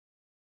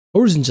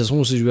Origin just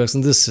wants to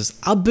reaction. This is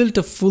I built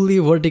a fully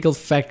vertical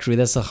factory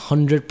that's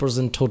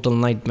 100% total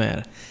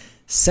nightmare.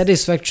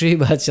 Satisfactory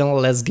by channel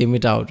Let's Game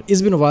It Out.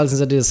 It's been a while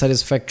since I did a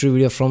Satisfactory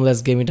video from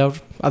Let's Game It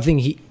Out. I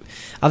think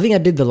I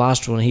did the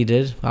last one he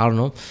did. I don't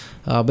know.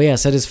 But yeah,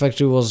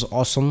 Satisfactory was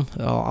awesome.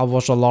 I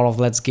watched a lot of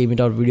Let's Game It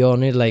Out video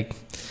on it, like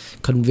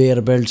conveyor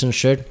belts and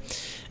shit.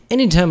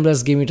 Anytime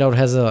Let's Game It Out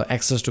has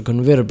access to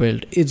conveyor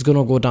belt, it's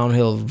gonna go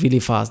downhill really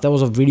fast. There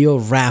was a video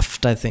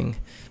raft, I think,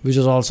 which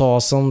was also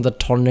awesome. The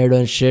tornado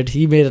and shit.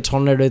 He made a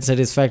tornado in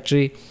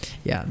Satisfactory.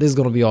 Yeah, this is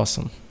gonna be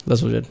awesome.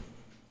 Let's watch it.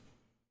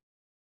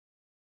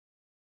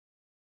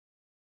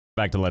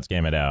 Back to Let's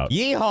Game It Out.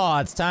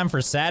 Yeehaw! It's time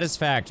for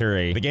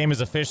Satisfactory. The game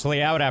is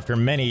officially out after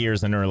many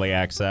years in early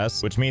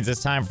access, which means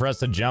it's time for us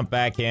to jump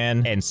back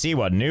in and see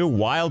what new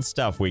wild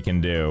stuff we can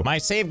do. My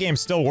save game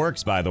still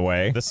works, by the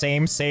way. The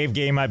same save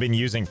game I've been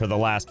using for the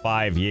last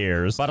 5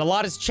 years, but a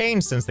lot has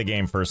changed since the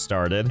game first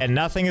started, and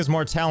nothing is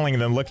more telling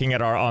than looking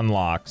at our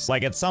unlocks.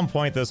 Like, at some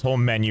point, this whole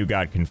menu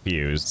got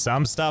confused.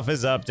 Some stuff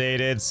is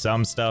updated,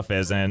 some stuff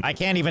isn't. I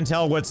can't even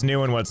tell what's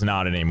new and what's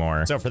not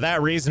anymore. So for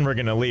that reason, we're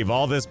gonna leave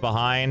all this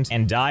behind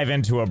and dive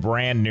into a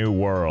brand new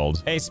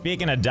world. Hey,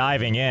 speaking of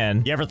diving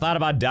in, you ever thought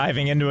about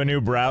diving into a new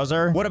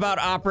browser? What about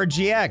Opera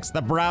GX,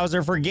 the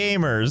browser for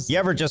gamers? You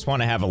ever just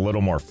want to have a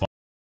little more fun?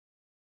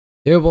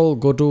 Hey, well,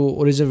 go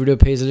to original video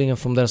page link and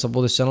from there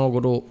support this channel. Go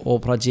to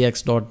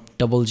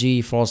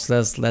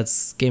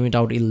operagx.gg/Let's Game It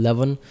Out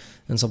 11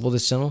 and support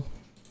this channel.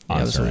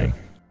 Yeah,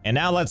 and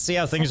now let's see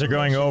how things are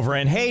going over,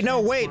 and hey,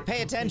 no, wait,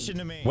 pay attention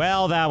to me.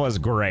 Well, that was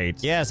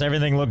great. Yes,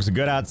 everything looks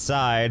good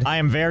outside. I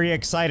am very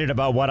excited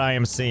about what I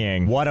am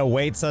seeing. What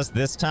awaits us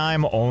this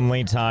time,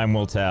 only time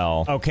will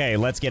tell. Okay,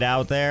 let's get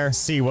out there,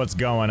 see what's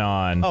going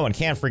on. Oh, and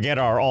can't forget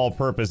our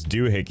all-purpose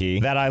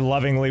doohickey that I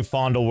lovingly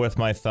fondle with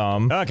my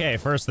thumb. Okay,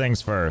 first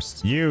things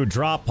first. You,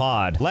 drop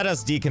pod. Let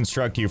us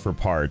deconstruct you for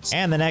parts.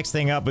 And the next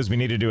thing up is we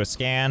need to do a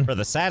scan for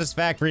the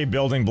satisfactory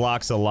building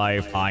blocks of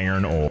life,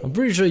 iron ore. I'm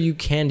pretty sure you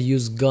can't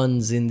use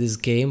guns in this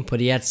game, but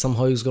yet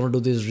somehow he's gonna do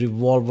this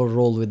revolver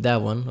roll with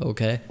that one.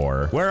 Okay.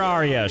 Or where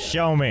are you?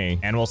 Show me.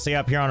 And we'll see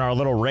up here on our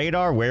little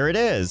radar where it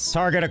is.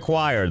 Target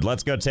acquired.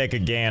 Let's go take a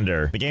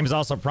gander. The game's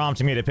also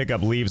prompting me to pick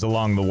up leaves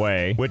along the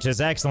way, which is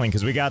excellent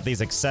because we got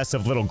these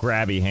excessive little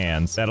grabby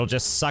hands that'll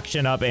just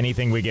suction up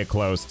anything we get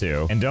close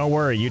to. And don't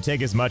worry, you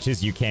take as much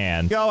as you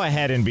can. Go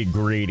ahead and be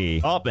greedy.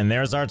 Oh, and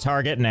there's our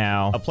target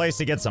now. A place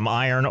to get some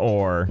iron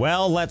ore.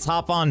 Well, let's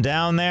hop on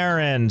down there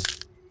and...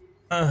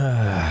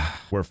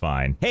 we're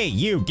fine. Hey,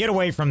 you, get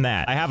away from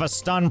that. I have a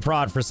stun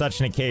prod for such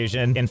an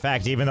occasion. In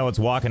fact, even though it's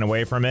walking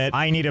away from it,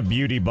 I need a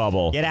beauty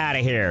bubble. Get out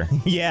of here.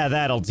 Yeah,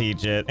 that'll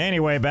teach it.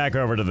 Anyway, back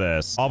over to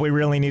this. All we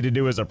really need to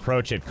do is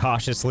approach it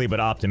cautiously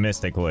but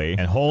optimistically,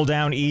 and hold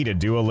down E to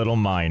do a little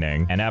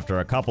mining. And after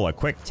a couple of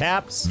quick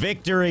taps,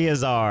 victory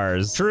is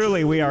ours.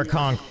 Truly, we are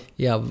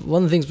Yeah,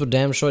 one thing's for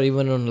damn sure,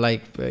 even on,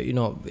 like, you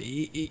know,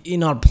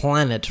 in our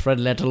planet, right,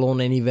 let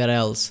alone anywhere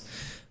else.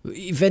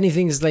 If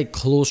anything is like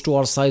close to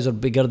our size or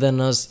bigger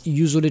than us,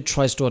 usually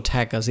tries to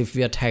attack us if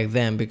we attack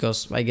them,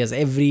 because I guess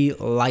every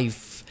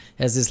life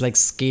has this like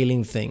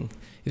scaling thing.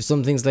 If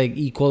something's like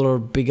equal or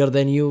bigger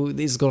than you,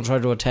 it's gonna try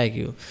to attack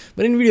you.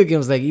 But in video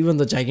games, like even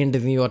the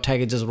gigantic thing you attack,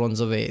 it just runs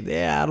away.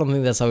 Yeah, I don't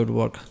think that's how it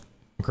works.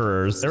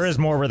 There is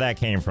more where that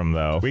came from,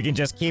 though. We can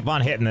just keep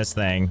on hitting this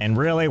thing, and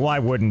really, why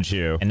wouldn't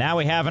you? And now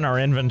we have in our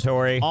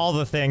inventory all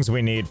the things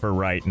we need for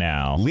right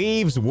now.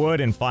 Leaves, wood,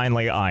 and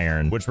finally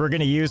iron, which we're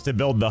gonna use to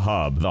build the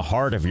hub, the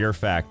heart of your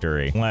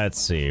factory. Let's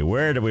see,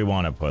 where do we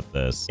want to put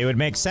this? It would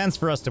make sense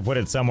for us to put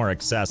it somewhere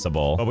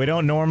accessible, but we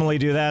don't normally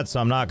do that, so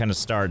I'm not gonna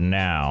start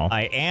now.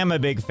 I am a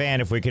big fan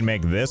if we can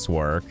make this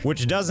work,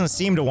 which doesn't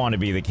seem to want to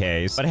be the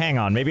case, but hang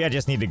on, maybe I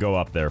just need to go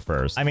up there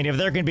first. I mean, if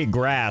there can be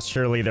grass,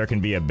 surely there can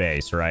be a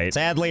base, right?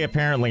 Sadly,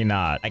 apparently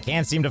not. I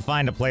can't seem to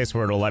find a place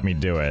where it'll let me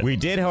do it. We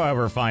did,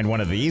 however, find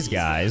one of these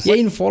guys. Yeah,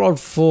 in Fallout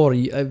 4,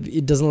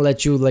 it doesn't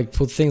let you like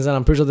put things, and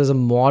I'm pretty sure there's a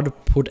mod,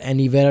 put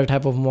anywhere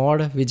type of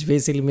mod, which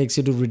basically makes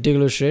you do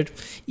ridiculous shit.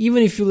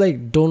 Even if you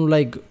like don't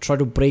like try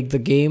to break the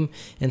game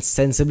and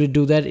sensibly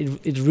do that,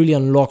 it really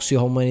unlocks you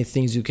how many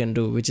things you can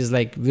do, which is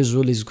like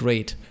visually is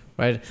great.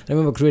 Right? I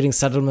remember creating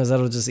settlements that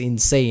were just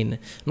insane.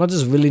 Not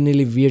just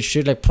willy-nilly weird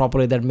shit, like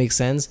properly that makes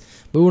sense.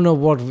 But we wouldn't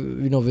have worked,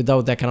 you know,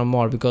 without that kind of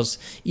mod, because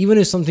even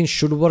if something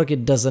should work,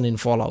 it doesn't in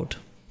Fallout.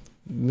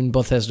 In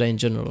Bethesda in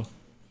general.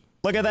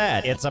 Look at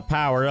that. It's a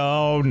power.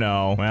 Oh,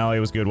 no. Well,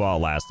 it was good while it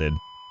lasted.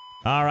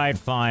 Alright,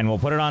 fine. We'll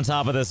put it on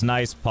top of this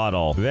nice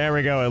puddle. There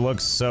we go. It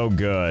looks so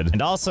good.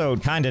 And also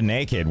kind of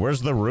naked.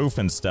 Where's the roof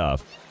and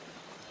stuff?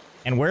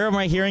 And where am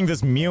I hearing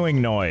this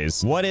mewing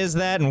noise? What is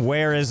that and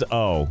where is...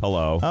 Oh,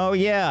 hello. Oh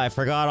yeah, I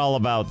forgot all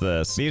about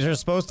this. These are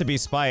supposed to be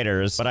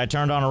spiders, but I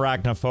turned on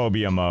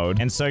arachnophobia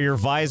mode, and so your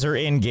visor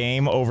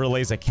in-game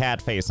overlays a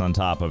cat face on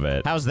top of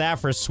it. How's that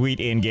for sweet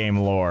in-game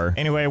lore?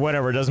 Anyway,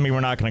 whatever, doesn't mean we're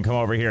not gonna come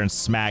over here and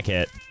smack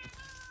it.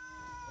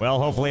 Well,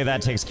 hopefully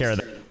that takes care of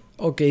that.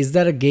 Okay, is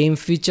that a game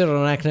feature,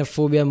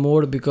 arachnophobia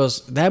mode?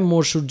 Because that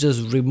mode should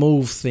just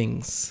remove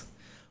things,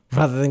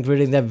 rather than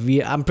creating that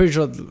weird... I'm pretty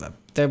sure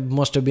there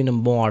must have been a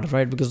mod,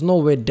 right? Because no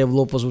way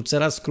developers would say,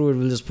 ah, screw it,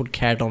 we'll just put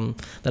cat on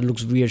that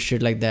looks weird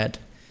shit like that.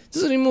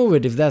 Just remove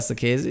it if that's the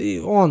case.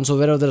 On, so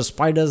wherever there are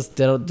spiders,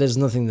 there's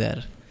nothing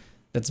there.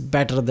 That's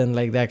better than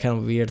like that kind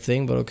of weird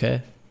thing, but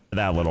okay.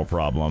 That little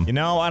problem. You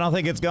know, I don't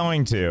think it's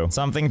going to.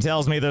 Something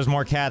tells me there's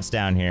more cats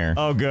down here.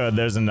 Oh good,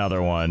 there's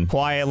another one.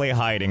 Quietly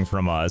hiding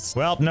from us.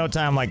 Well, no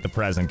time like the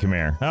present, come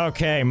here.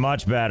 Okay,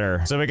 much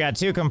better. So we got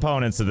two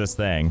components to this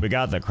thing. We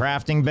got the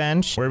crafting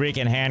bench, where we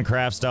can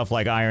handcraft stuff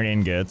like iron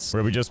ingots,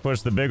 where we just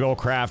push the big old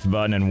craft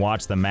button and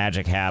watch the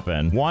magic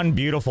happen. One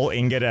beautiful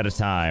ingot at a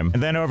time.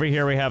 And then over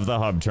here we have the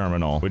hub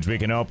terminal, which we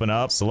can open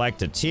up,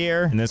 select a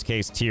tier, in this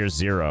case tier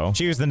 0.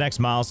 Choose the next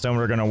milestone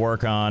we're gonna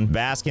work on,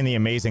 bask in the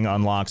amazing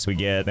unlocks we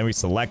get. Then we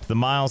select the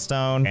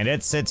milestone, and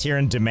it sits here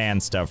and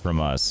demands stuff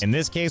from us. In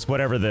this case,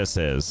 whatever this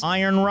is.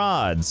 Iron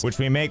rods, which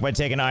we make by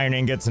taking iron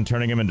ingots and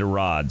turning them into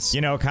rods.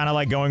 You know, kind of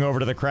like going over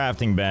to the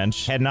crafting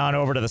bench, heading on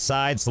over to the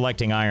side,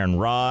 selecting iron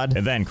rod,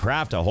 and then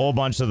craft a whole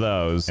bunch of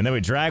those. And then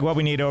we drag what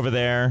we need over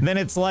there. Then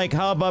it's like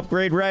hub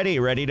upgrade ready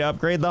to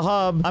upgrade the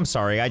hub. I'm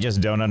sorry, I just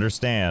don't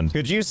understand.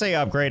 Could you say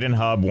upgrade and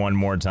hub one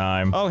more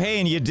time? Oh, hey,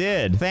 and you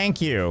did.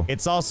 Thank you.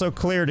 It's also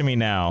clear to me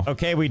now.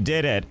 Okay, we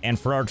did it. And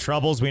for our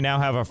troubles, we now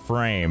have a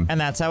frame. And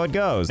that's how it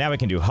goes. Now we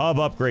can do hub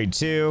upgrade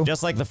 2,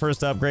 just like the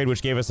first upgrade,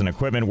 which gave us an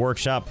equipment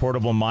workshop,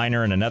 portable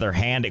miner, and another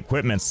hand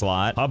equipment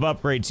slot. Hub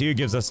upgrade 2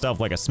 gives us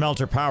stuff like a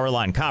smelter, power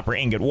line, copper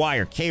ingot,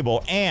 wire,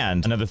 cable,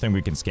 and another thing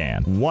we can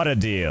scan. What a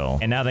deal.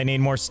 And now they need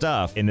more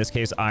stuff. In this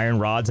case, iron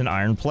rods and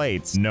iron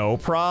plates. No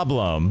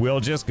problem. We'll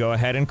just go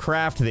ahead and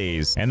craft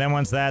these. And then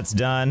once that's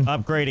done,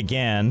 upgrade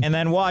again, and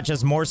then watch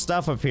as more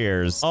stuff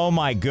appears. Oh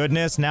my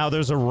goodness, now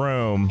there's a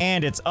room.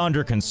 And it's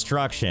under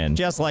construction,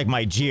 just like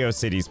my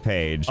GeoCities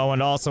page. Oh,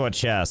 and also a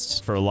chest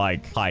for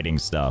like hiding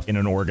stuff in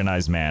an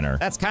organized manner.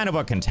 That's kind of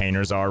what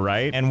containers are,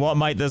 right? And what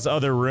might this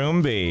other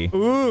room be?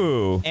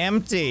 Ooh,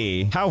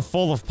 empty. How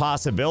full of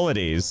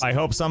possibilities. I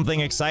hope something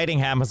exciting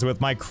happens with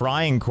my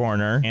crying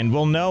corner, and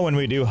we'll know when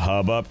we do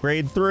hub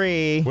upgrade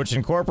 3, which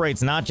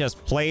incorporates not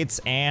just plates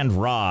and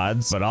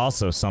rods, but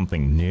also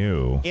something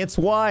new. It's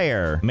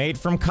wire made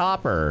from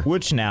copper,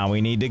 which now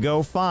we need to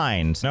go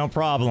find. No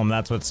problem,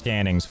 that's what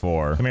scanning's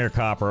for. Come here,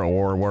 copper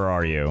ore, where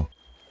are you?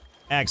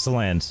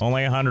 Excellent.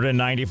 Only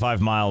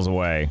 195 miles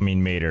away. I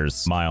mean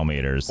meters. Mile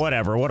meters.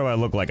 Whatever. What do I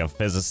look like, a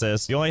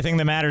physicist? The only thing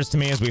that matters to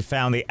me is we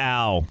found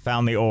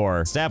the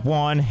ore. Step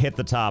 1, hit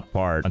the top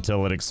part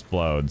until it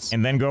explodes.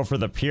 And then go for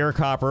the pure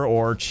copper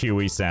ore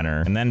chewy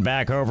center. And then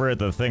back over at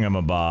the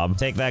thingamabob.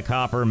 Take that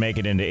copper, make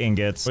it into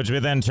ingots, which we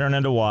then turn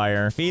into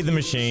wire. Feed the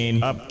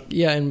machine. Up.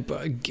 Yeah, in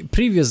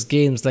previous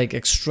games, like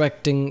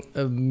extracting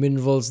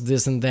minerals,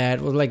 this and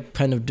that, was like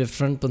kind of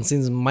different. But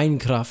since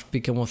Minecraft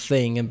became a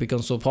thing and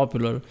become so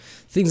popular,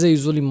 things are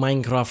usually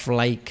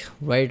Minecraft-like,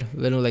 right?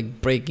 You know, like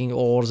breaking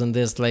ores and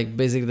this, like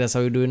basically that's how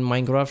you do in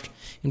Minecraft.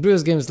 In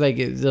previous games, like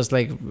it's just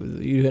like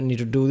you need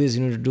to do this,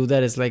 you need to do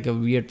that. It's like a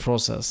weird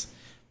process.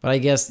 But I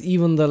guess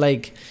even the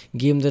like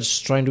game that's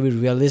trying to be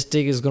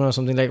realistic is gonna have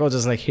something like, oh,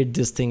 just like hit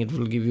this thing, it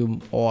will give you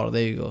ore.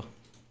 There you go.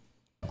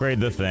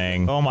 Upgrade the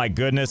thing. Oh my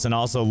goodness, and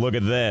also look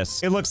at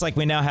this. It looks like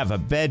we now have a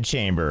bed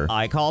chamber.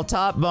 I call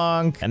top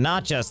bunk. And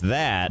not just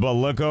that, but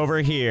look over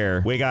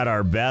here. We got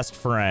our best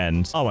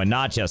friend. Oh, and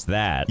not just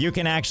that. You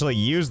can actually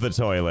use the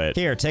toilet.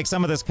 Here, take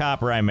some of this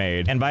copper I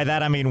made. And by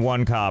that I mean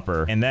 1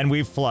 copper. And then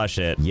we flush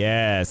it.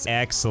 Yes,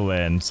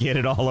 excellent. Get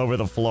it all over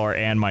the floor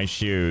and my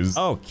shoes.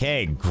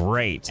 Okay,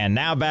 great. And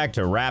now back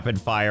to rapid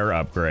fire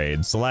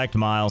upgrade. Select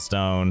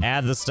milestone.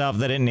 Add the stuff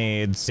that it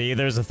needs. See,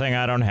 there's a thing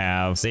I don't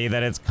have. See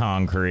that it's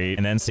concrete.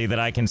 And then see that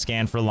I can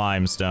scan for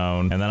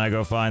limestone, and then I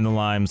go find the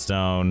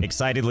limestone,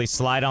 excitedly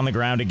slide on the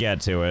ground to get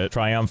to it,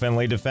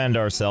 triumphantly defend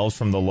ourselves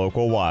from the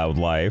local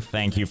wildlife.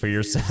 Thank you for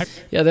your sac.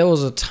 Yeah, there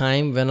was a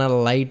time when I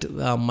liked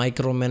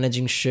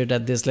micromanaging shit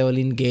at this level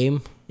in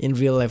game. In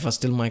real life, I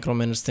still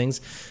micromanage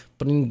things,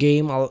 but in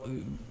game,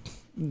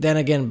 then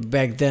again,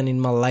 back then in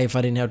my life,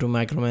 I didn't have to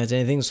micromanage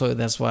anything, so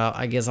that's why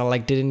I guess I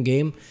liked it in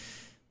game.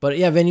 But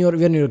yeah, when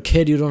you're a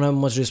kid, you don't have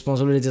much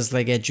responsibility, just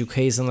like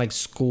education, like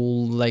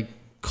school, like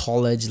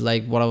college,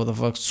 like whatever the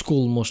fuck,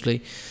 school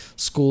mostly,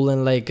 school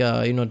and like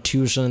you know,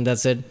 tuition, and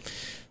that's it.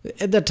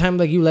 At that time,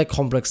 like you like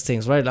complex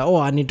things, right? Like, oh,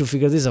 I need to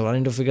figure this out, I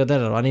need to figure that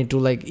out, I need to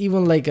like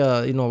even like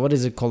you know, what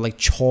is it called, like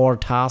chore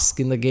task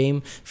in the game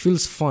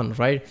feels fun,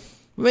 right?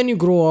 When you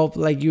grow up,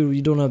 like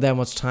you don't have that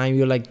much time,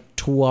 you're like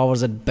 2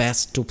 hours at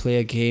best to play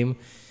a game.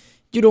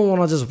 You don't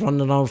want to just run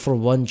around for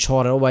one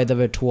chore. Oh, by the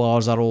way, 2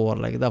 hours are over.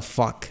 Like the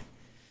fuck.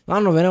 I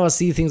don't know, whenever I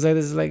see things like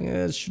this, it's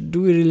like,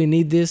 do we really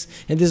need this?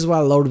 And this is why I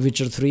loved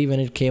Witcher 3 when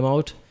it came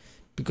out,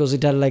 because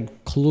it had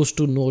like close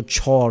to no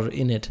chore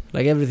in it.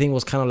 Like everything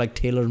was kind of like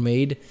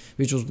tailor-made,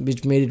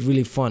 which made it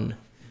really fun,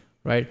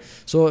 right?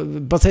 So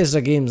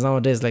Bethesda games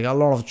nowadays, like a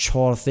lot of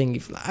chore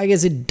thing. I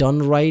guess it done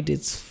right,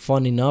 it's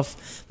fun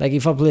enough. Like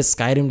if I play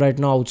Skyrim right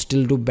now, I would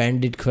still do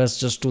bandit quests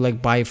just to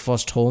like buy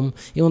first home,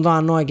 even though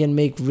I know I can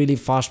make really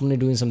fast money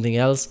doing something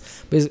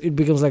else. But it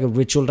becomes like a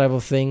ritual type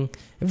of thing.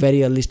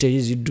 Very early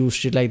stages, you do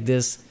shit like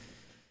this.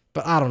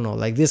 But I don't know,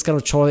 like this kind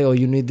of choice, oh,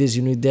 you need this,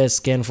 you need that,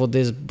 scan for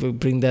this,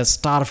 bring that.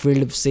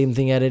 Starfield, same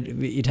thing at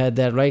it had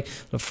that, right?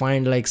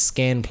 Find like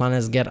scan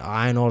planets, get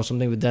iron or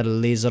something with that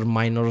laser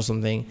miner or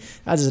something.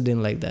 I just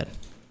didn't like that.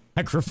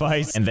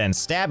 Sacrifice, and then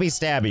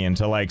stabby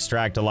until I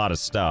extract a lot of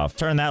stuff.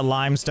 Turn that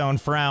limestone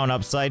frown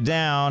upside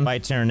down by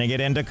turning it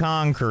into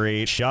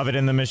concrete, shove it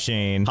in the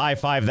machine, high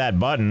five that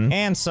button,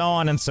 and so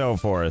on and so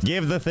forth.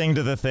 Give the thing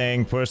to the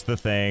thing, push the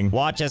thing,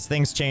 watch as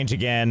things change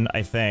again,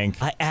 I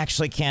think. I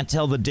actually can't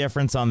tell the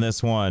difference on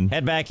this one.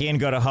 Head back in,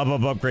 go to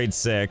Hubbub Upgrade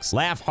 6,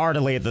 laugh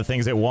heartily at the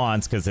things it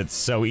wants because it's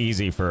so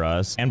easy for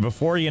us, and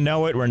before you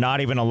know it, we're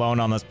not even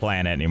alone on this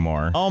planet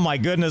anymore. Oh my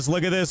goodness,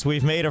 look at this,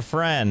 we've made a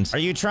friend. Are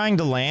you trying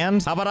to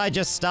land? How about I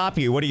just stop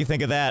you? What do you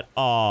think of that?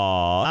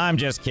 Aw, I'm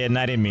just kidding.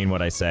 I didn't mean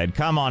what I said.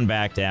 Come on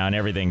back down.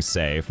 Everything's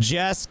safe.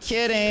 Just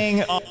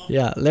kidding. Oh.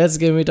 Yeah, let's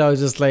give it out.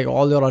 Just like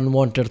all your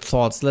unwanted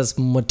thoughts, let's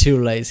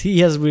materialize. He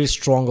has really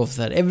strong of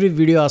that. Every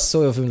video I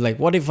saw of him, like,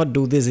 what if I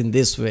do this in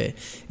this way?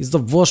 It's the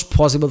worst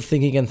possible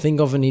thing he can think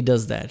of, and he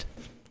does that.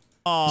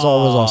 It's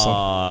always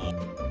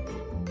awesome.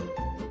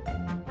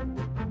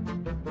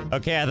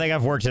 Okay, I think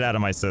I've worked it out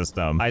of my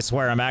system. I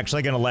swear, I'm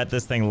actually gonna let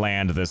this thing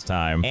land this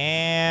time.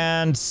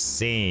 And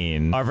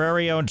scene. Our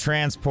very own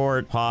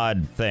transport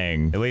pod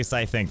thing. At least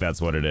I think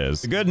that's what it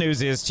is. The good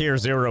news is Tier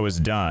 0 is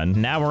done.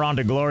 Now we're on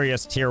to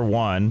glorious Tier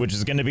 1, which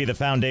is gonna be the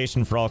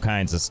foundation for all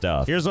kinds of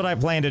stuff. Here's what I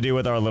plan to do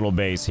with our little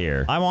base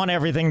here. I want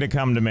everything to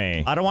come to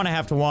me. I don't want to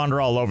have to wander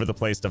all over the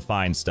place to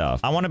find stuff.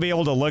 I want to be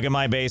able to look at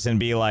my base and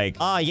be like,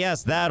 ah,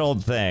 yes, that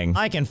old thing.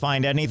 I can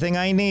find anything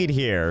I need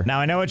here. Now,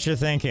 I know what you're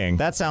thinking.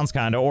 That sounds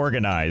kind of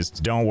organized.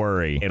 Don't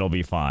worry, it'll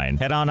be fine.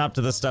 Head on up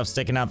to the stuff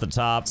sticking out the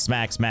top,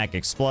 smack, smack,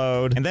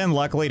 explode, and then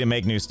luckily to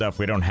make new stuff,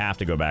 we don't have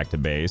to go back to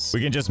base. We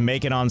can just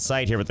make it on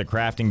site here with the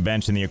crafting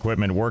bench and the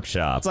equipment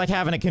workshop. It's like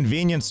having a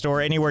convenience store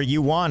anywhere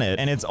you want it,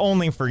 and it's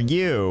only for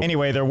you.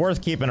 Anyway, they're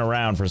worth keeping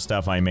around for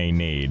stuff I may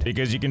need,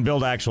 because you can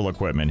build actual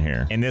equipment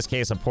here. In this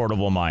case, a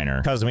portable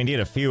miner, because we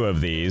need a few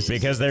of these,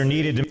 because they're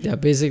needed to— Yeah,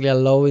 basically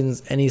allowing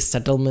any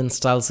settlement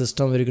style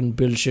system where you can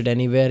build shit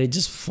anywhere. It's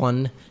just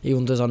fun,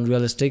 even though it's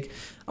unrealistic.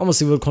 I'm a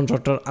civil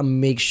contractor. I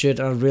make shit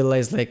and I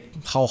realize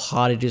like how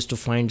hard it is to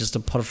find just a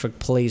perfect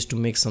place to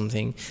make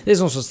something.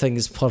 There's no such thing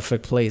as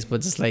perfect place, but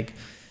just like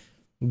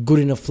good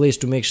enough place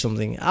to make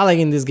something. I like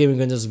in this game you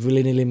can just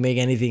willy-nilly make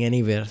anything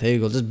anywhere. There you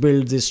go. Just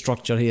build this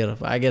structure here.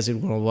 I guess it's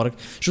gonna work.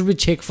 Should we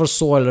check for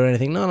soil or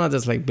anything? No,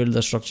 just like build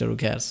the structure. Who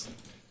cares?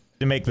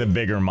 To make the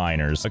bigger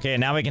miners. Okay,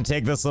 now we can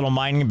take this little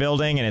mining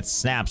building and it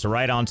snaps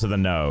right onto the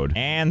node.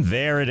 And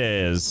there it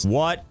is.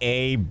 What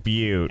a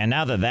beaut. And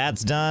now that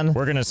that's done,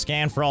 we're gonna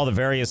scan for all the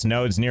various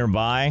nodes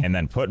nearby and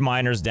then put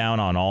miners down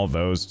on all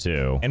those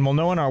too. And we'll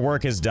know when our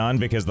work is done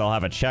because they'll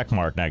have a check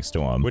mark next to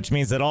them, which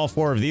means that all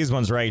 4 of these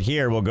ones right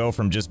here will go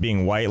from just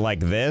being white like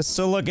this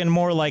to looking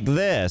more like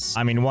this.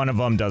 I mean, one of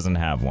them doesn't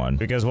have one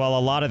because while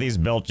a lot of these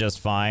built just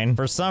fine,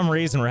 for some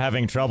reason we're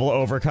having trouble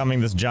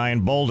overcoming this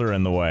giant boulder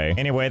in the way.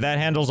 Anyway, that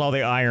handles all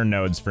the iron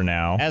nodes for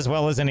now, as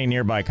well as any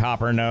nearby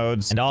copper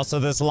nodes, and also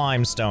this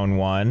limestone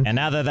one. And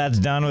now that that's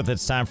done with,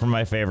 it's time for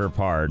my favorite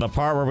part. The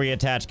part where we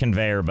attach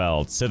conveyor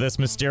belts to this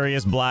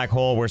mysterious black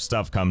hole where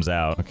stuff comes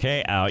out.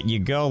 Okay, out you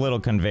go,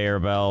 little conveyor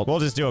belt. We'll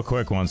just do a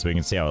quick one so we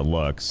can see how it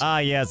looks. Ah,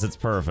 yes, it's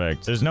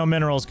perfect. There's no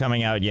minerals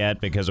coming out yet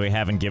because we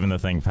haven't given the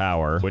thing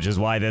power, which is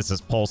why this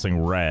is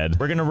pulsing red.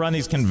 We're gonna run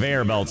these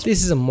conveyor belts.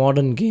 This is a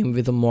modern game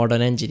with a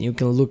modern engine. You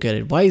can look at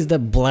it. Why is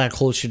that black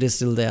hole shit is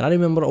still there? I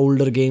remember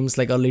older games,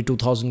 like early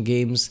 2000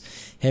 games,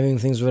 having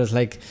things where it's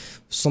like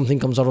something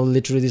comes out of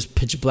literally this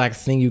pitch black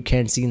thing you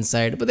can't see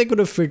inside, but they could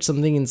have fit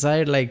something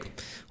inside, like,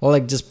 or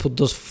like just put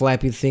those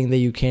flappy thing that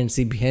you can't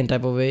see behind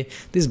type of way.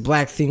 This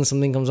black thing,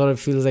 something comes out, it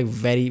feels like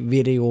very,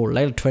 very old,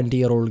 like a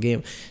 20-year-old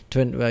game,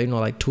 you know,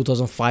 like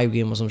 2005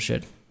 game or some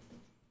shit.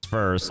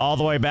 First, all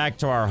the way back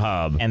to our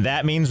hub, and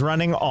that means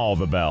running all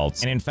the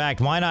belts. And in fact,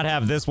 why not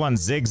have this one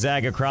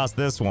zigzag across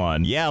this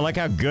one? Yeah, look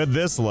how good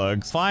this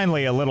looks.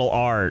 Finally, a little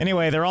art.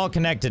 Anyway, they're all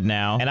connected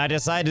now, and I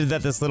decided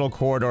that this little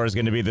corridor is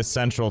going to be the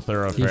central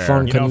thoroughfare, for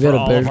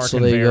all of our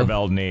conveyor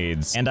belt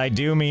needs. And I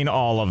do mean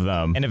all of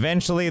them. And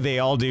eventually, they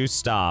all do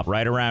stop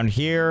right around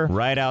here,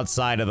 right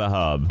outside of the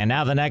hub. And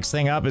now the next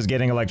thing up is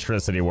getting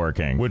electricity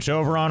working, which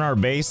over on our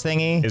base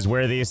thingy is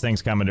where these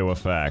things come into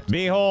effect.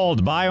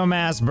 Behold,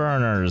 biomass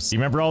burners. You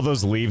remember all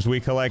those leaves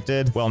we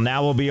collected? Well,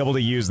 now we'll be able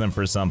to use them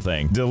for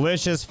something.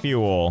 Delicious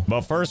fuel.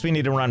 But first we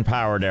need to run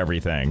power to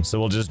everything.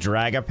 So we'll just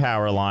drag a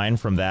power line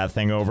from that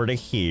thing over to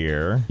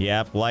here.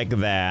 Yep, like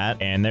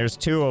that. And there's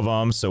 2 of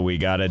them, so we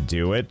gotta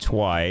do it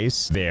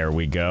twice. There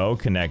we go.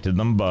 Connected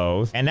them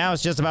both. And now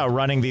it's just about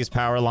running these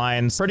power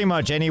lines pretty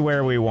much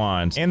anywhere we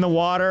want. In the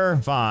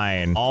water?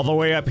 Fine. All the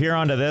way up here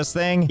onto this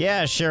thing?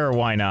 Yeah, sure,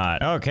 why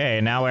not?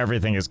 Okay, now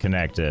everything is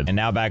connected. And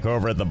now back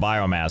over at the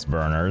biomass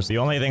burners. The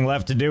only thing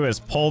left to do is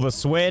pull the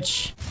switch.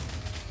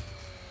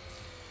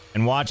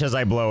 And watch as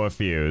I blow a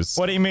fuse.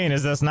 What do you mean?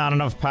 Is this not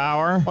enough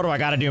power? What do I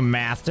gotta do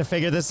math to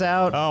figure this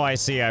out? Oh, I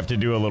see. I have to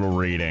do a little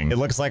reading. It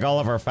looks like all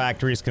of our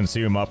factories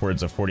consume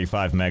upwards of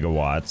 45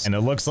 megawatts. And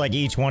it looks like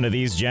each one of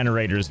these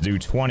generators do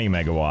 20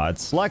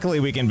 megawatts. Luckily,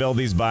 we can build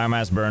these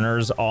biomass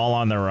burners all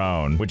on their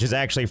own, which is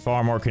actually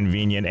far more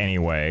convenient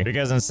anyway.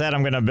 Because instead,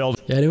 I'm gonna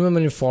build... Yeah, I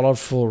remember in Fallout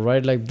 4,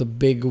 right? Like the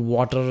big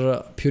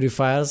water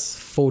purifiers,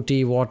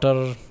 40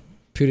 water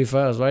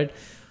purifiers, right?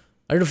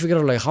 I had to figure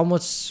out like how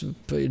much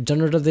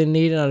generator they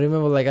need, and I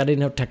remember like I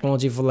didn't have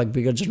technology for like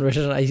bigger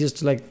generators. I used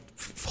to like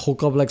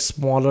hook up like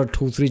smaller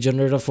 2-3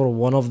 generator for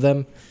one of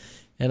them,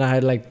 and I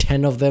had like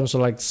 10 of them, so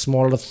like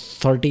smaller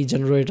 30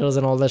 generators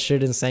and all that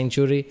shit in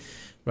Sanctuary,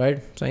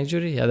 right?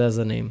 Sanctuary, yeah, that's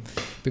the name.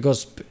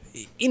 Because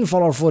in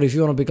Fallout 4, if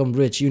you want to become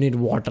rich, you need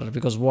water,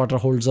 because water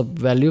holds up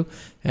value,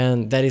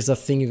 and that is the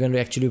thing you can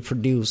actually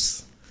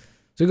produce.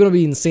 So you're gonna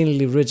be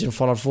insanely rich in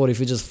Fallout 4 if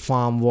you just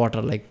farm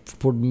water, like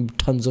put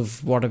tons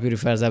of water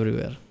purifiers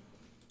everywhere.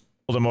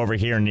 them over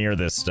here near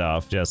this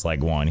stuff, just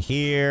like one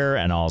here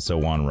and also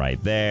one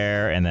right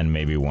there, and then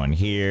maybe one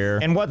here.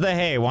 And what the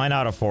hey, why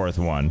not a fourth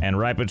one? And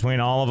right between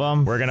all of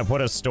them, we're gonna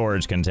put a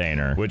storage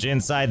container, which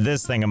inside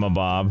this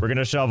thingamabob, we're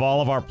gonna shove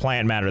all of our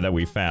plant matter that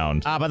we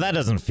found. Ah, but that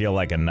doesn't feel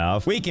like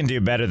enough. We can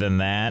do better than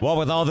that. Well,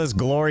 with all this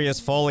glorious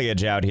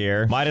foliage out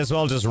here, might as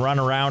well just run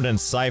around and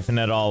siphon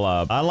it all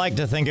up. I like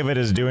to think of it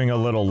as doing a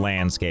little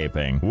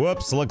landscaping.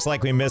 Whoops, looks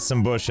like we missed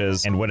some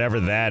bushes, and whatever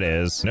that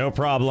is. No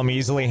problem,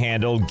 easily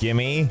handled.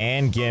 Gimme,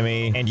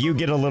 and you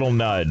get a little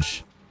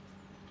nudge.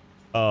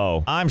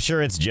 Oh, I'm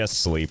sure it's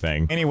just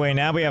sleeping. Anyway,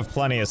 now we have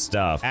plenty of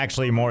stuff.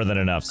 Actually, more than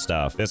enough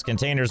stuff. This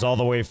container's all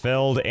the way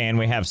filled, and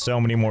we have so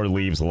many more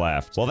leaves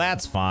left. Well,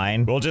 that's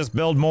fine. We'll just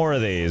build more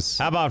of these.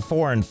 How about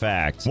 4, in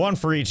fact? 1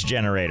 for each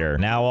generator.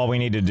 Now all we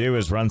need to do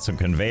is run some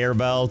conveyor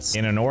belts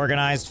in an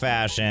organized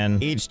fashion,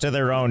 each to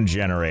their own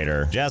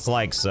generator. Just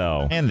like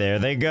so. And there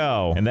they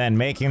go. And then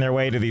making their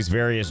way to these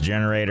various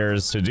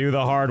generators to do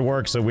the hard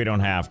work so we don't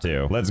have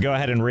to. Let's go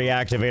ahead and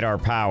reactivate our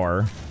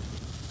power.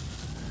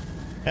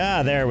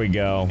 Ah, there we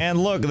go.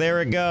 And look, there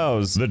it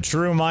goes. The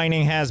true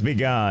mining has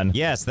begun.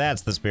 Yes,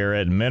 that's the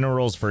spirit.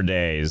 Minerals for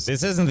days.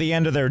 This isn't the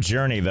end of their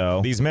journey,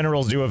 though. These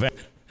minerals do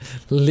eventually...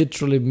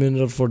 Literally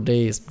mineral for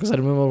days. Because I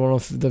remember one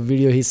of the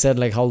video he said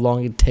like how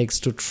long it takes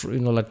to,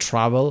 like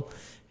travel.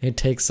 It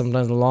takes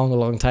sometimes a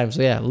long time.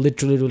 So yeah,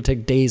 literally it will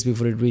take days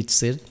before it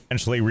reaches it.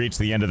 Eventually reach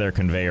the end of their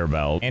conveyor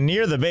belt. And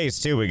near the base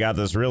too, we got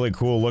this really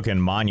cool looking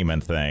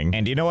monument thing.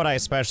 And you know what I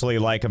especially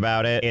like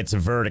about it? It's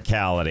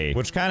verticality,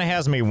 which kind of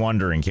has me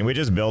wondering, can we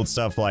just build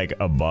stuff like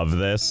above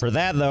this? For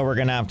that though, we're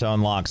gonna have to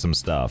unlock some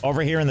stuff.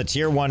 Over here in the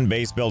tier 1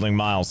 base building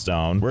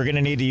milestone, we're gonna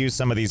need to use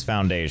some of these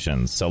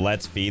foundations. So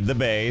let's feed the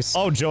base.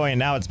 Oh joy, and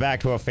now it's back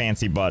to a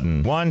fancy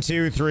button. 1,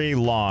 2, 3,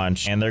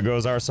 launch. And there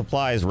goes our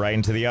supplies right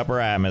into the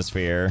upper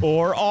atmosphere.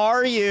 Or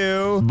are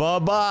you?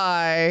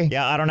 Bye-bye.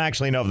 Yeah, I don't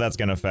actually know if that's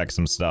gonna affect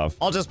some stuff.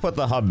 I'll just put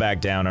the hub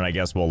back down and I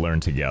guess we'll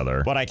learn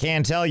together. What I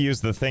can tell you is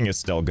the thing is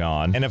still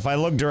gone. And if I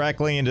look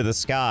directly into the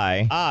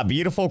sky,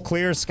 beautiful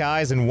clear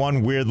skies and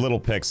one weird little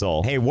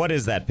pixel. Hey, what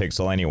is that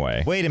pixel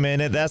anyway? Wait a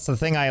minute, that's the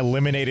thing I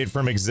eliminated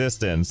from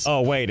existence.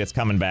 Oh wait, it's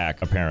coming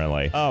back,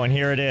 apparently. Oh, and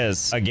here it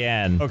is,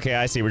 again. Okay,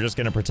 I see, we're just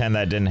gonna pretend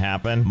that didn't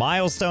happen.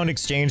 Milestone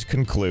exchange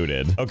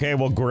concluded. Okay,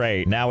 well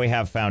great, now we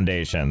have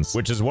foundations,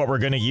 which is what we're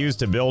gonna use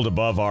to build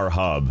above our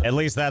hub. At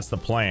least that's the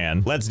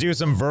plan. Let's do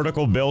some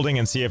vertical building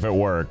and see if it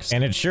works.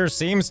 And it sure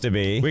seems to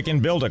be. We can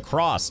build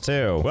across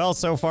too. Well,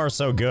 so far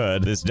so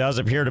good. This does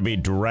appear to be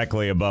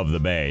directly above the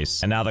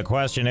base. And now the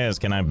question is,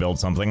 can I build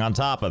something on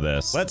top of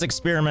this? Let's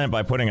experiment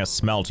by putting a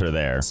smelter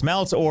there.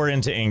 Smelt ore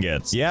into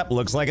ingots. Yep,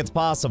 looks like it's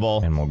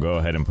possible. And we'll go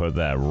ahead and put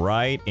that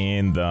right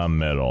in the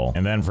middle.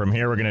 And then from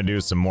here, we're gonna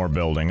do some more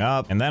building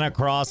up and then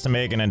across to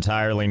make an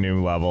entirely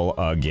new level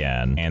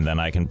again. And then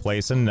I can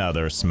place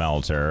another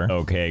smelter.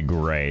 Okay,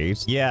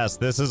 great. Yes,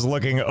 this is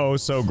looking oh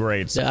so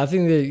great. Yeah, I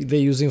think they're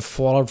using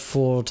Fallout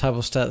 4 type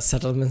of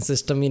settlement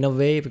system in a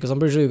way, because I'm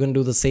pretty sure you can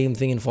do the same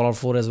thing in Fallout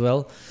 4 as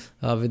well,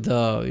 with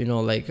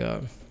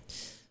the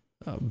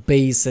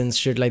base and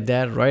shit like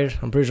that, right?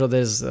 I'm pretty sure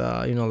there's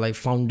like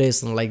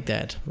foundation like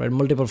that, right?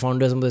 Multiple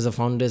foundation. There's a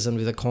foundation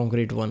with a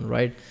concrete one,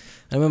 right?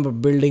 I remember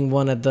building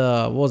one at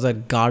the what was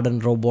that garden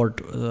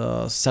robot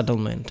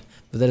settlement,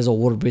 but there is a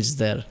overbridge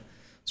there.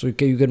 So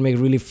you can make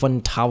really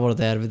fun tower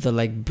there with the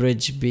like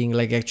bridge being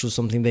like actual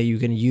something that you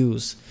can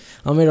use.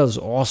 I made it was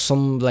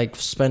awesome, like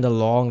spent a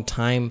long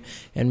time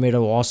and made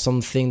an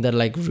awesome thing that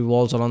like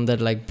revolves around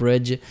that like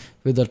bridge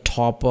with the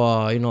top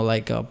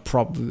like a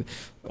prop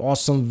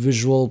awesome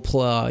visual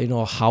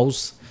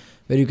house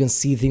where you can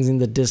see things in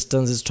the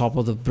distance. It's top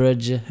of the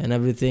bridge and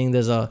everything.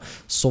 There's a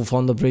sofa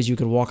on the bridge, you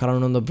can walk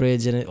around on the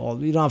bridge, and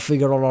you don't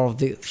figure all of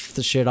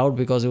the shit out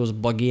because it was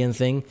buggy and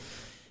thing.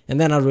 And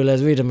then I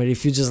realized, wait a minute,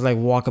 if you just like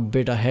walk a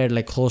bit ahead,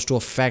 like close to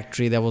a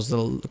factory that was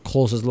the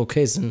closest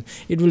location,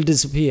 it will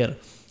disappear.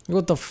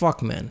 What the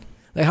fuck, man?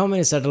 Like how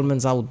many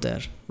settlements out there,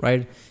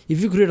 right? If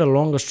you create a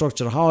longer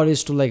structure, how it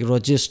is to like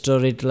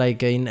register it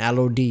like in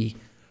LOD,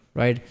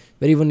 right?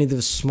 Where even if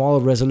the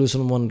small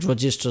resolution one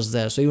registers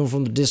there, so even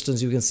from the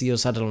distance you can see your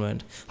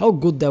settlement. How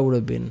good that would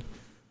have been.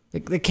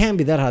 Like, they can't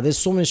be that hard. There's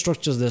so many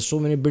structures there, so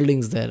many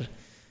buildings there,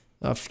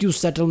 a few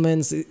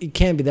settlements. It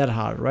can't be that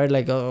hard, right?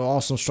 Like an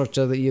awesome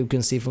structure that you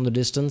can see from the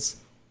distance.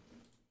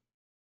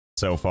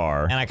 So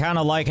far. And I kind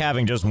of like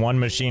having just one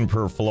machine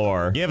per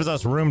floor. Gives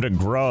us room to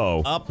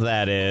grow up,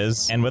 that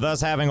is. And with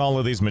us having all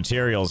of these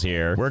materials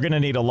here, we're gonna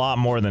need a lot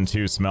more than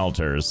 2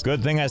 smelters.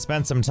 Good thing I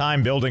spent some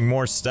time building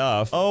more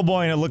stuff. Oh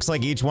boy, and it looks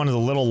like each one is a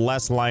little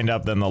less lined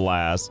up than the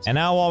last. And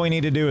now all we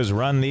need to do is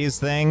run these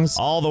things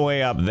all the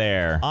way up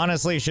there.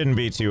 Honestly, shouldn't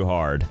be too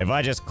hard. If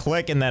I just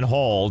click and then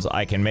hold,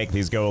 I can make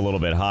these go a little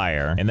bit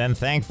higher. And then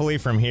thankfully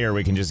from here,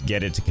 we can just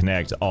get it to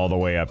connect all the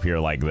way up here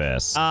like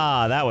this.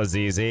 Ah, that was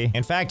easy.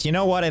 In fact, you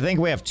know what? I think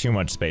we have too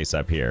much space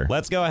up here.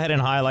 Let's go ahead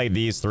and highlight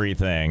these 3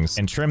 things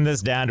and trim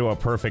this down to a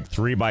perfect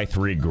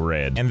 3x3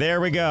 grid. And there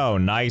we go,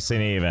 nice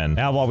and even.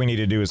 Now all we need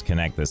to do is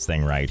connect this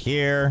thing right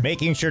here,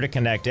 making sure to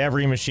connect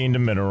every machine to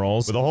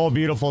minerals with a whole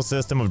beautiful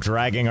system of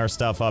dragging our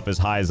stuff up as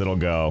high as it'll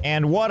go.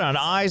 And what an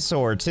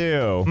eyesore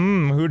too.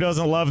 Who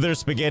doesn't love their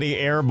spaghetti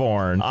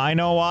airborne? I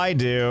know I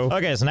do.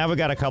 Okay, so now we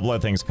got a couple of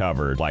things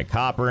covered, like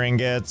copper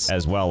ingots,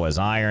 as well as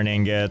iron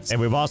ingots. And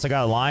we've also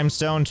got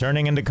limestone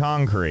turning into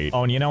concrete.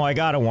 Oh, and you know, I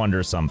gotta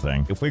wonder something.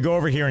 If we go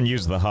over here and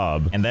use the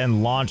hub, and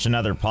then launch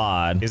another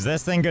pod, is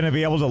this thing gonna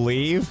be able to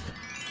leave?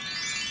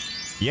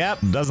 Yep,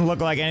 doesn't look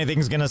like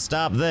anything's gonna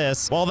stop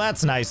this. Well,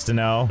 that's nice to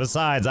know.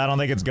 Besides, I don't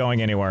think it's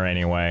going anywhere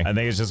anyway. I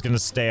think it's just gonna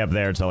stay up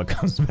there till it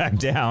comes back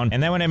down.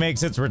 And then when it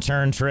makes its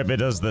return trip, it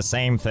does the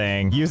same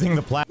thing, using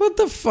the What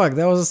the fuck?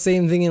 That was the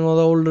same thing in one of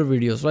the older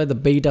videos, right? The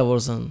beta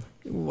version.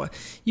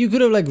 You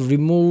could have like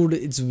removed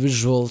its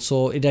visual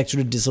so it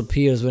actually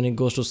disappears when it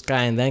goes to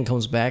sky and then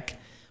comes back.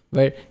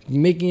 Right,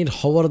 making it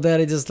hover there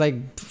is just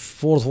like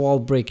fourth wall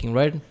breaking,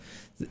 right?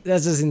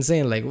 That's just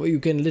insane. Like, you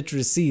can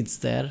literally see it's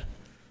there.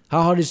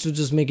 How hard is to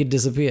just make it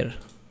disappear?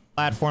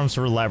 platforms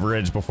for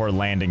leverage before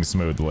landing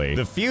smoothly.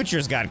 The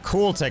future's got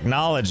cool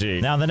technology.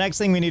 Now, the next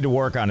thing we need to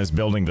work on is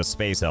building the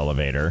space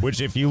elevator,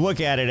 which if you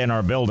look at it in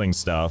our building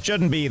stuff,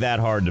 shouldn't be that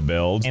hard to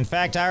build. In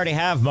fact, I already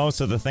have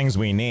most of the things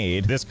we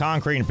need. This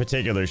concrete in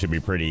particular should be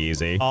pretty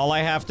easy. All I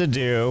have to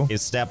do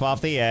is step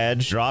off the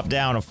edge, drop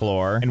down a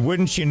floor, and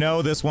wouldn't you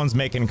know, this one's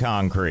making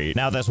concrete.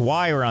 Now, this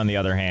wire, on the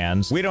other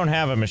hand, we don't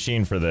have a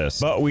machine for this,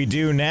 but we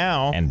do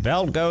now, and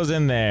belt goes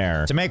in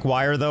there. To make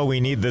wire, though,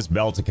 we need this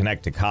belt to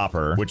connect to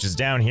copper, which is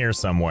down here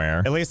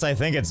somewhere. At least I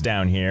think it's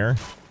down here.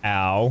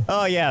 Ow.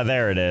 Oh yeah,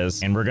 there it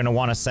is. And we're gonna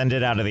want to send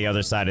it out to the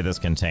other side of this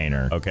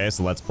container. Okay,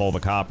 so let's pull the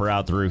copper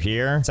out through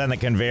here, send the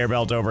conveyor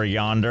belt over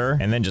yonder,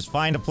 and then just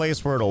find a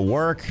place where it'll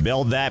work,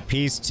 build that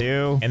piece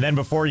too, and then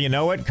before you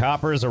know it,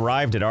 copper has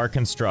arrived at our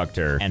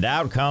constructor. And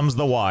out comes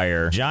the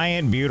wire.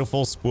 Giant,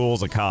 beautiful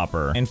spools of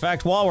copper. In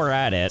fact, while we're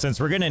at it, since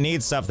we're gonna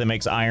need stuff that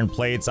makes iron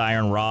plates,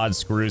 iron rods,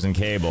 screws, and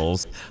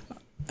cables,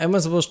 am I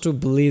supposed to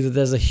believe that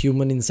there's a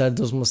human inside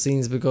those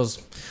machines?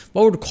 Because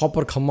why would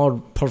copper come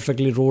out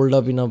perfectly rolled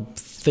up in a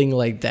thing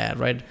like that,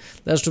 right?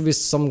 There has to be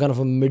some kind of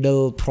a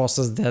middle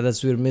process there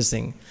that's we're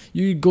missing.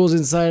 It goes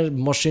inside,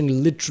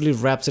 machine literally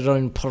wraps it around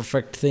in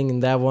perfect thing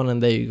in that one,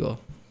 and there you go.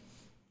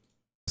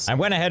 I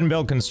went ahead and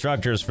built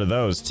constructors for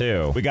those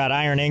too. We got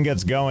iron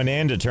ingots going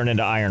in to turn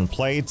into iron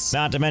plates,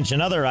 not to mention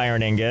other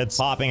iron ingots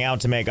popping out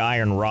to make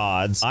iron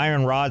rods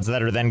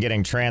that are then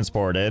getting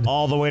transported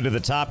all the way to the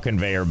top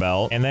conveyor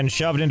belt and then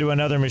shoved into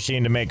another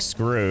machine to make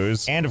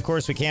screws. And of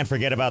course, we can't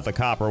forget about the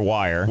copper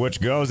wire,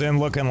 which goes in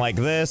looking like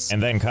this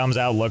and then comes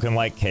out looking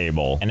like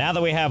cable. And now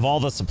that we have all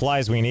the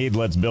supplies we need,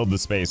 let's build the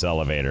space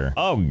elevator.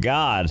 Oh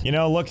god, you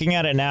know, looking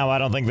at it now, I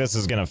don't think this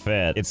is gonna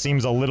fit. It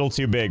seems a little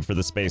too big for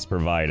the space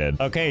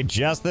provided. Okay,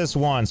 just this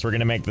once, we're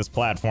gonna make this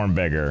platform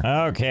bigger.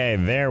 Okay,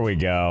 there we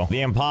go.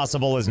 The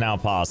impossible is now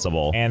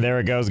possible. And there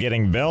it goes,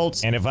 getting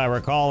built. And if I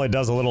recall, it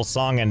does a little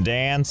song and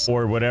dance,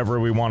 or whatever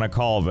we want to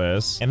call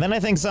this. And then I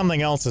think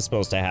something else is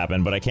supposed to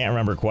happen, but I can't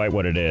remember quite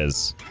what it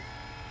is.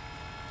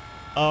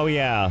 Oh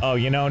yeah. Oh,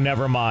 you know,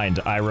 never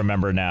mind. I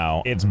remember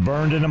now. It's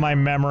burned into my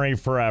memory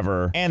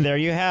forever. And there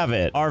you have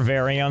it. Our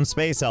very own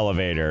space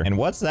elevator. And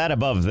what's that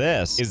above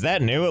this? Is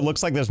that new? It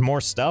looks like there's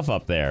more stuff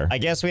up there. I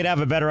guess we'd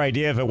have a better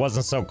idea if it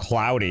wasn't so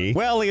cloudy.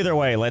 Well, either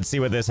way, let's see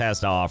what this has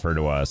to offer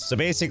to us. So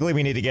basically,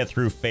 we need to get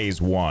through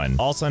phase 1,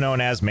 also known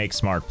as make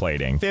smart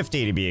plating.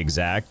 50 to be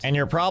exact. And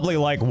you're probably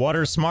like, what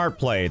are smart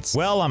plates?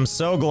 Well, I'm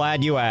so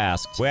glad you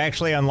asked. We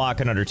actually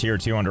unlock another tier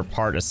 2 under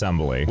part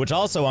assembly, which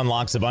also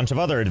unlocks a bunch of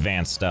other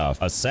advanced stuff.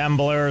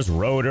 Assemblers,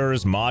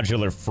 rotors,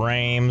 modular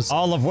frames,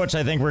 all of which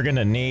I think we're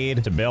gonna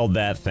need to build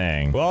that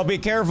thing. Well, be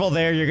careful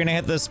there, you're gonna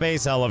hit the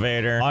space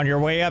elevator. On your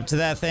way up to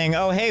that thing,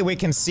 oh hey, we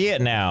can see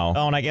it now.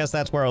 Oh, and I guess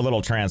that's where our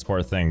little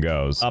transport thing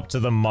goes, up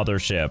to the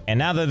mothership. And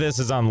now that this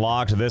is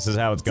unlocked, this is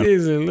how it's gonna—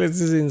 This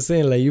is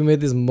insane. Like, you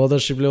made this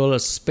mothership level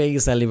of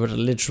space elevator,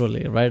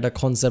 literally, right? A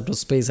concept of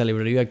space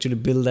elevator. You actually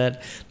build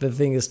that, the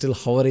thing is still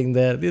hovering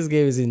there. This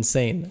game is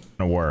insane.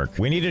 Work.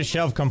 We need to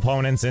shove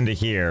components into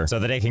here so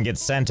that they can get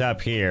sent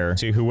up here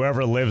here to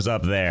whoever lives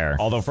up there.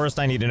 Although first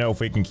I need to know if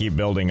we can keep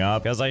building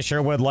up, because I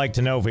sure would like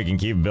to know if we can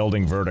keep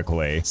building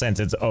vertically, since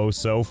it's oh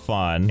so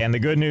fun. And the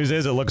good news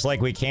is it looks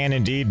like we can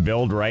indeed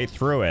build right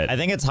through it. I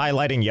think it's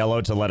highlighting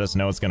yellow to let us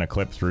know it's gonna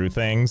clip through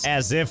things.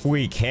 As if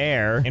we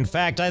care. In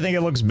fact, I think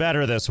it looks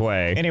better this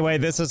way. Anyway,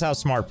 this is how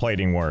smart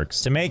plating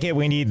works. To make it,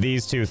 we need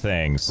these two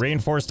things.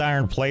 Reinforced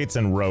iron plates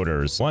and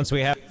rotors. Once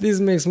we have... This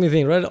makes me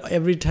think, right?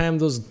 Every time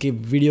those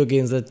video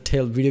games and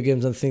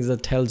things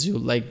that tells you,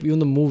 like even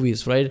the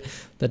movies, right?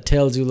 That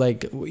tells you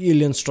like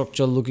alien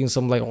structure looking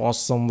some like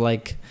awesome,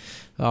 like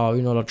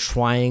you know, a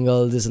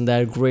triangle, this and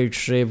that, great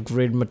shape,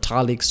 great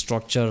metallic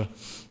structure.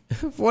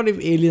 What if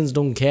aliens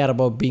don't care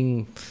about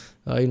being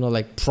you know,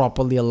 like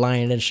properly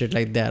aligned and shit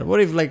like that? What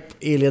if like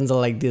aliens are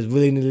like this,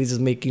 willy-nilly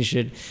just making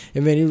shit,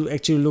 and when you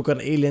actually look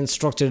at alien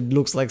structure, it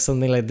looks like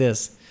something like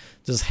this,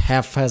 just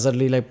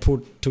haphazardly like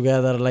put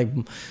together, like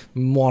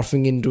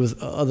morphing into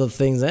other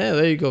things.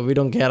 There you go. We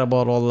don't care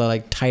about all the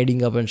like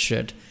tidying up and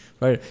shit,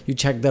 right? You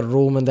check that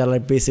room and they're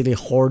like basically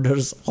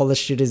hoarders. All the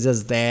shit is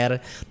just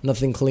there,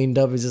 nothing cleaned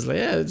up. It's just like,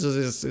 yeah,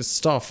 it's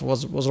stuff.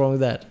 What's wrong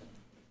with that?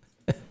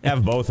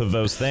 Have both of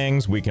those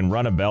things, we can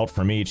run a belt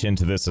from each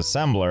into this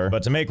assembler,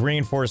 but to make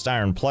reinforced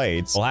iron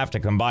plates, we'll have to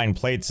combine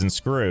plates and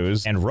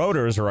screws, and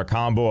rotors are a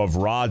combo of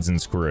rods and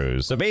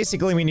screws. So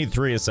basically we need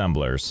 3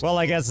 assemblers. Well,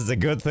 I guess it's a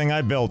good thing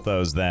I built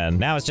those then.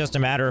 Now it's just a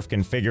matter of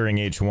configuring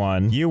each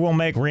one. You will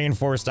make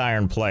reinforced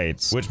iron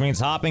plates, which means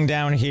hopping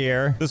down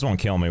here. This won't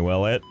kill me,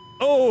 will it?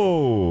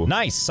 Oh,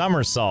 nice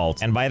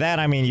somersault. And by that,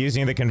 I mean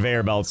using the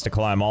conveyor belts to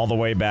climb all the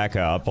way back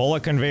up, pull a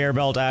conveyor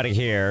belt out of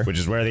here, which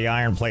is where the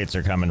iron plates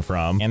are coming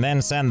from, and then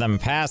send them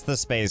past the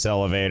space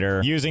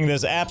elevator using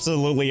this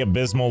absolutely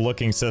abysmal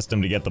looking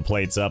system to get the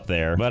plates up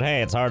there. But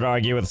hey, it's hard to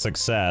argue with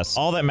success.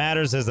 All that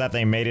matters is that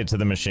they made it to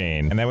the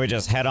machine, and then we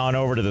just head on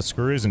over to the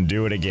screws and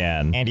do it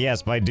again. And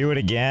yes, by do it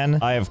again,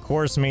 I of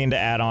course mean to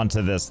add on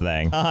to this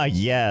thing. Ah,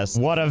 yes.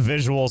 What a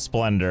visual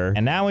splendor.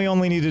 And now we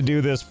only need to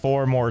do this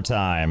 4 more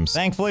times.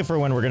 Thankfully, for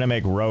when we're gonna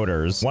make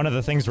rotors, one of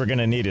the things we're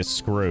gonna need is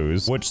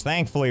screws, which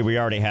thankfully we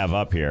already have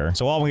up here.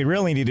 So all we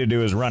really need to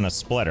do is run a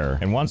splitter.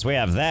 And once we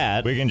have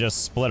that, we can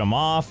just split them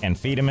off and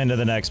feed them into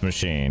the next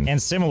machine.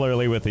 And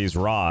similarly with these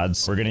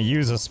rods, we're gonna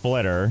use a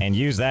splitter and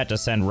use that to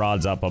send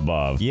rods up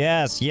above.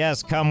 Yes,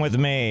 yes, come with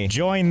me.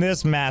 Join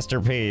this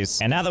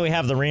masterpiece. And now that we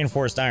have the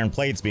reinforced iron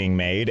plates being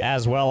made,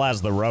 as well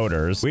as the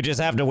rotors, we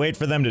just have to wait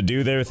for them to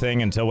do their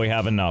thing until we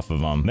have enough of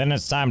them. Then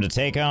it's time to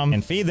take them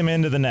and feed them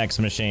into the next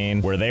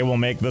machine, where they will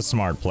make the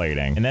smart plating.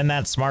 And then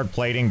that smart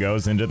plating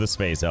goes into the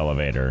space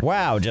elevator.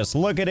 Wow, just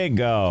look at it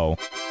go.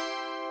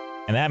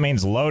 And that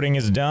means loading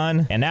is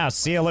done. And now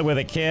seal it with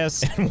a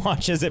kiss and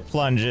watch as it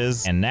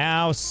plunges. And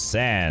now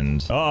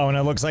send. Uh-oh, and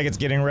it looks like it's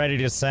getting ready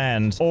to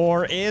send.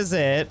 Or is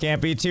it?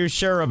 Can't be too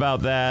sure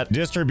about that.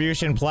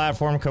 Distribution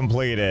platform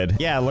completed.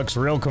 Yeah, it looks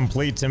real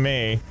complete to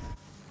me.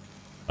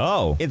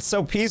 Oh, it's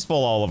so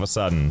peaceful all of a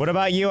sudden. What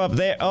about you up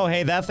there? Oh,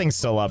 hey, that thing's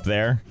still up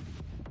there.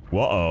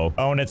 Whoa.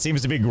 Oh, and it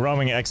seems to be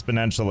growing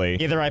exponentially.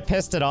 Either I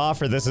pissed it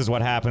off or this is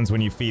what happens when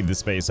you feed the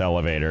space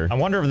elevator. I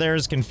wonder if they're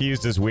as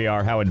confused as we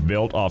are how it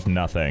built off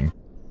nothing.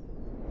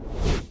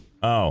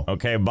 Oh,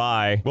 okay,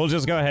 bye. We'll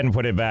just go ahead and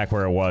put it back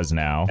where it was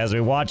now, as we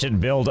watch it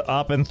build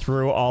up and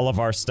through all of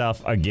our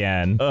stuff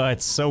again. Ugh,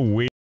 it's so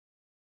weird.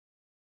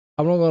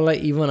 I'm not gonna lie,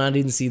 even I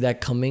didn't see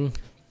that coming.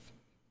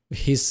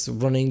 His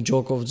running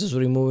joke of just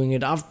removing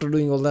it after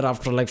doing all that,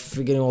 after like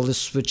figuring all the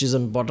switches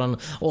and button,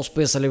 oh,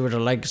 space elevator,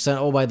 like,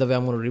 oh, by the way,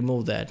 I'm gonna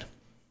remove that.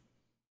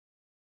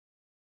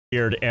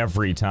 Weird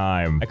every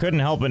time. I couldn't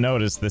help but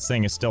notice this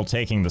thing is still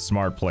taking the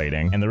smart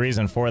plating, and the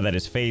reason for that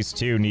is phase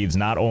 2 needs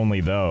not only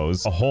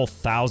those, a whole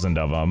 1,000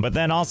 of them, but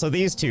then also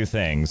these 2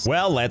 things.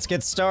 Well, let's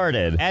get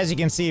started. As you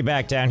can see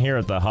back down here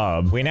at the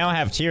hub, we now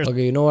have tiers.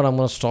 Okay, you know what, I'm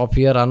gonna stop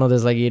here. I know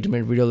there's like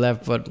 8-minute video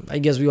left, but I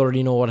guess we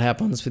already know what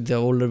happens with the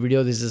older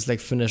video. This is like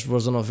finished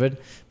version of it.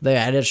 They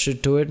added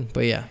shit to it,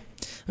 but yeah.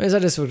 I mean,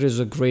 Satisfactory is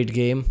a great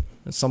game.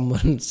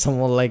 Someone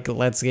like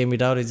Let's Game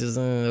It Out, it's just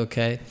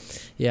okay.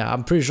 Yeah,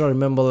 I'm pretty sure I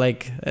remember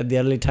like at the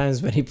early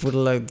times when he put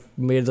like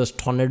made those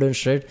tornado and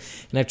shit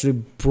and actually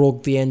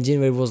broke the engine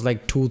where it was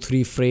like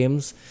 2-3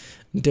 frames.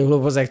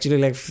 Developers actually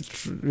like,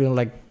 you know,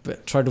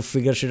 like try to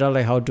figure shit out,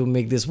 like how to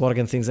make this work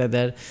and things like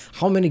that.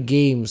 How many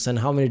games and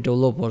how many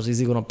developers is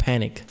he gonna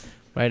panic,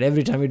 right?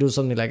 Every time we do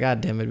something like,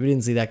 God damn it, we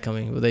didn't see that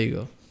coming. But there you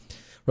go.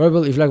 Right,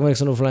 well, if you like my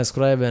channel,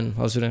 subscribe, and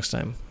I'll see you next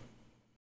time.